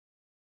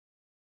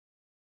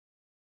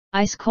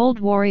Ice-cold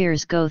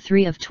Warriors go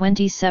 3 of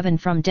 27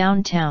 from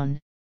downtown,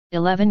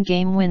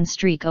 11-game win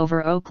streak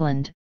over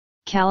Oakland,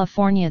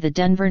 California. The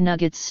Denver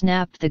Nuggets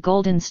snapped the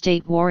Golden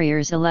State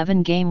Warriors'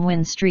 11-game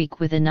win streak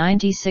with a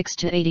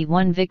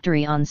 96-81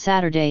 victory on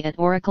Saturday at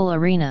Oracle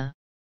Arena.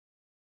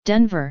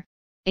 Denver,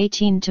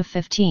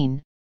 18-15,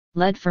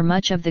 led for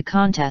much of the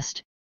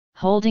contest,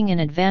 holding an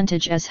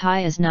advantage as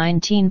high as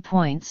 19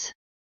 points.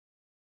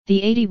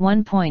 The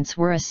 81 points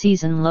were a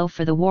season low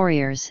for the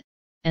Warriors,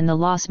 and the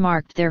loss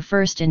marked their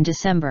first in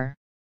December.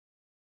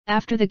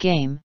 After the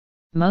game,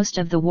 most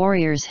of the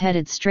Warriors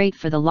headed straight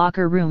for the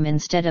locker room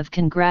instead of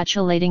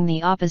congratulating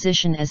the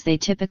opposition as they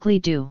typically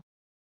do.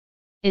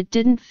 "It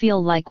didn't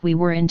feel like we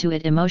were into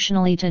it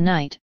emotionally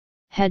tonight,"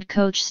 head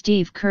coach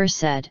Steve Kerr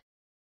said.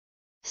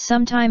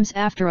 "Sometimes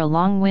after a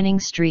long winning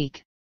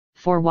streak,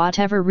 for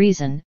whatever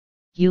reason,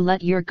 you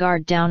let your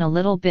guard down a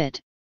little bit,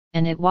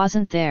 and it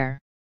wasn't there.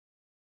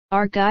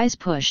 Our guys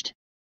pushed,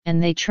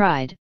 and they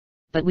tried,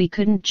 but we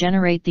couldn't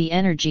generate the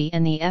energy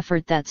and the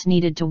effort that's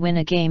needed to win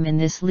a game in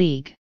this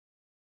league."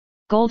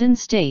 Golden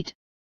State,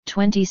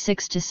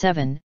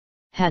 26-7,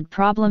 had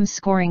problems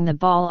scoring the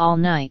ball all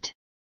night.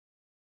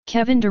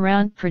 Kevin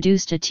Durant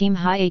produced a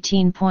team-high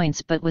 18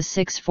 points but was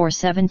 6 for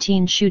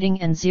 17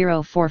 shooting and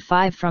 0 for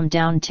 5 from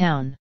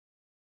downtown.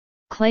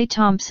 Klay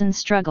Thompson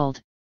struggled,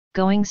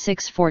 going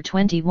 6 for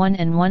 21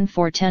 and 1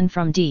 for 10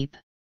 from deep.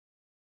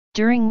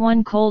 During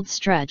one cold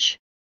stretch,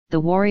 the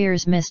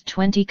Warriors missed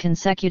 20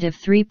 consecutive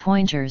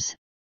three-pointers,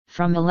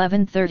 from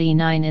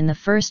 11:39 in the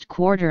first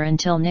quarter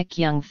until Nick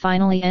Young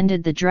finally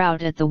ended the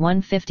drought at the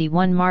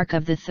 1:51 mark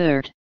of the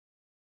third.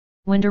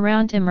 When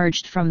Durant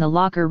emerged from the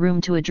locker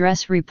room to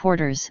address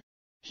reporters,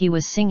 he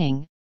was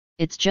singing,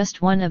 "It's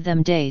just one of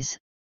them days,"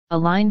 a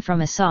line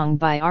from a song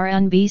by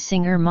R&B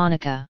singer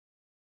Monica.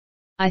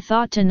 "I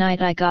thought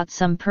tonight I got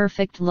some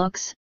perfect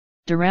looks,"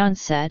 Durant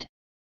said.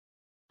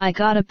 "I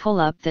got a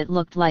pull-up that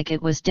looked like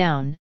it was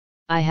down,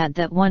 I had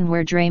that one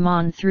where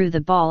Draymond threw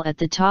the ball at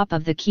the top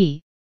of the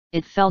key,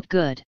 it felt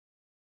good.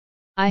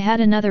 I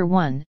had another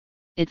one,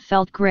 it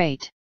felt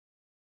great.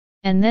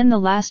 And then the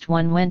last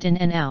one went in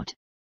and out,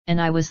 and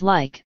I was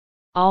like,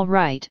 all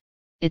right,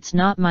 it's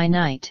not my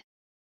night."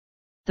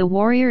 The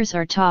Warriors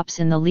are tops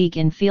in the league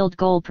in field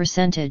goal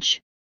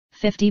percentage,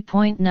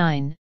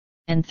 50.9,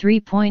 and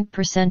three-point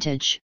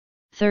percentage,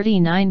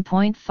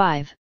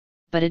 39.5,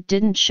 but it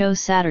didn't show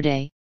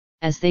Saturday,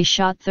 as they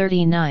shot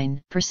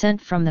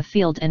 39% from the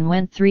field and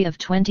went 3 of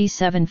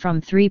 27 from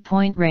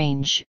three-point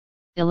range,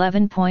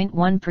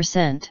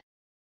 11.1%.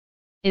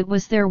 It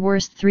was their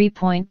worst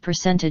three-point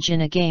percentage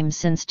in a game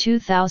since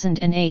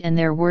 2008 and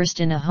their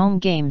worst in a home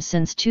game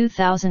since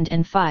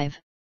 2005,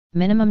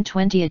 minimum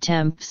 20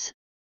 attempts,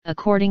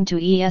 according to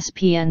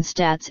ESPN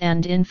Stats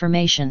and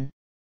Information.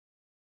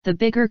 "The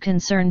bigger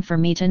concern for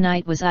me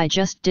tonight was I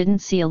just didn't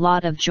see a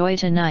lot of joy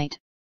tonight,"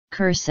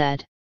 Kerr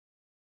said.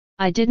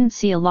 "I didn't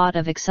see a lot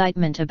of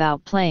excitement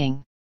about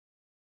playing.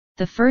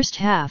 The first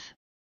half,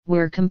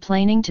 we're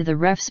complaining to the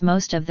refs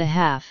most of the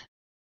half.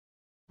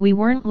 We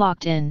weren't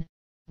locked in,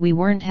 we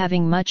weren't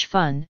having much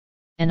fun,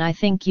 and I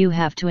think you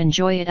have to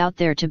enjoy it out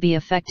there to be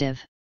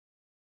effective."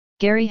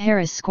 Gary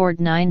Harris scored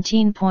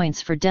 19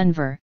 points for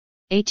Denver,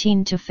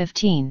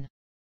 18-15.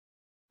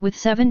 With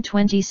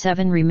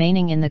 7:27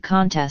 remaining in the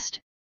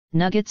contest,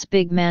 Nuggets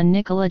big man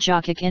Nikola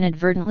Jokic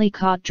inadvertently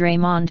caught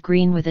Draymond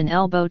Green with an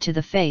elbow to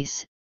the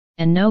face,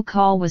 and no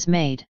call was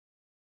made.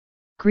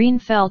 Green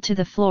fell to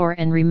the floor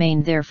and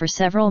remained there for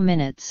several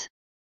minutes.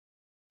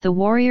 The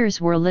Warriors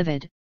were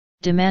livid,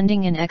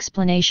 demanding an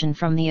explanation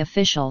from the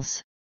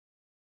officials.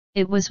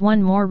 It was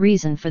one more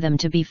reason for them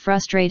to be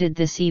frustrated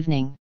this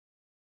evening.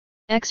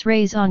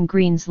 X-rays on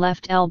Green's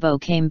left elbow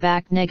came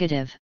back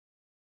negative.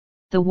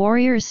 The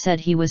Warriors said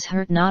he was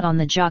hurt not on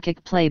the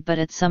Jokic play but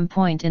at some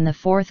point in the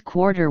fourth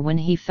quarter when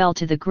he fell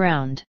to the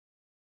ground.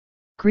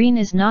 Green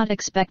is not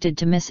expected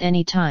to miss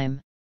any time.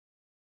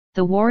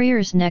 The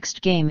Warriors'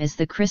 next game is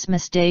the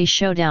Christmas Day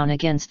showdown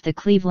against the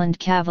Cleveland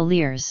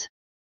Cavaliers.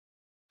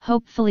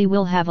 "Hopefully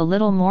we'll have a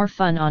little more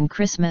fun on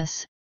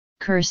Christmas,"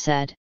 Kerr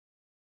said.